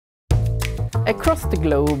Across the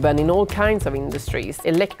globe and in all kinds of industries,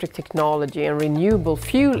 electric technology and renewable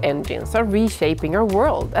fuel engines are reshaping our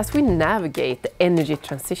world as we navigate the energy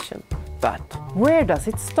transition. But where does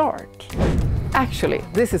it start? Actually,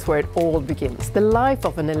 this is where it all begins. The life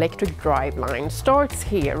of an electric driveline starts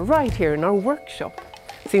here, right here in our workshop.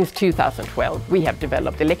 Since 2012, we have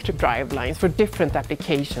developed electric drivelines for different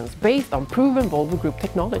applications based on proven Volvo Group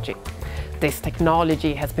technology. This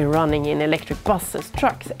technology has been running in electric buses,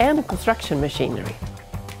 trucks and construction machinery.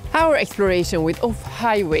 Our exploration with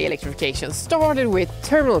off-highway electrification started with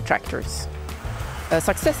terminal tractors. A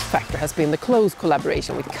success factor has been the close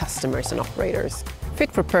collaboration with customers and operators. Fit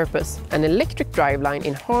for purpose, an electric driveline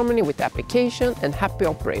in harmony with the application and happy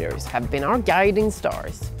operators have been our guiding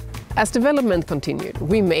stars. As development continued,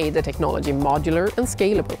 we made the technology modular and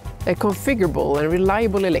scalable, a configurable and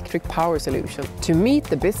reliable electric power solution to meet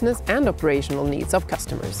the business and operational needs of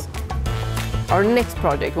customers. Our next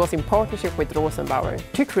project was in partnership with Rosenbauer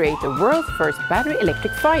to create the world's first battery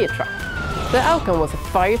electric fire truck. The outcome was a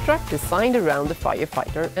fire truck designed around the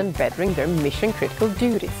firefighter and bettering their mission-critical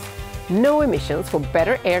duties. No emissions for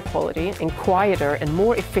better air quality and quieter and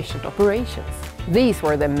more efficient operations. These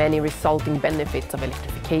were the many resulting benefits of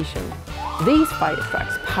electrification. These fire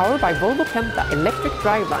trucks, powered by Volvo Penta electric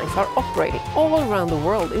drivelines, are operating all around the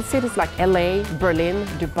world in cities like LA, Berlin,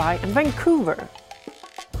 Dubai and Vancouver.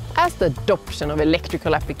 As the adoption of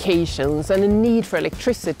electrical applications and the need for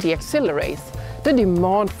electricity accelerates, the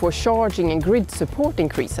demand for charging and grid support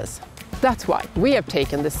increases. That's why we have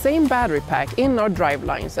taken the same battery pack in our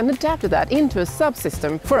drivelines and adapted that into a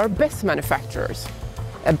subsystem for our BESS manufacturers.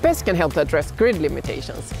 A BESS can help to address grid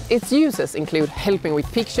limitations. Its uses include helping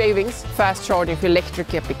with peak shavings, fast charging for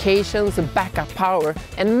electric applications, backup power,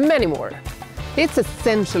 and many more. It's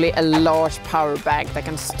essentially a large power bank that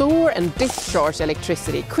can store and discharge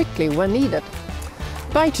electricity quickly when needed.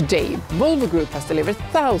 By today, Volvo Group has delivered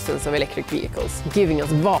thousands of electric vehicles, giving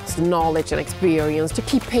us vast knowledge and experience to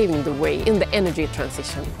keep paving the way in the energy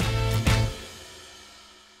transition.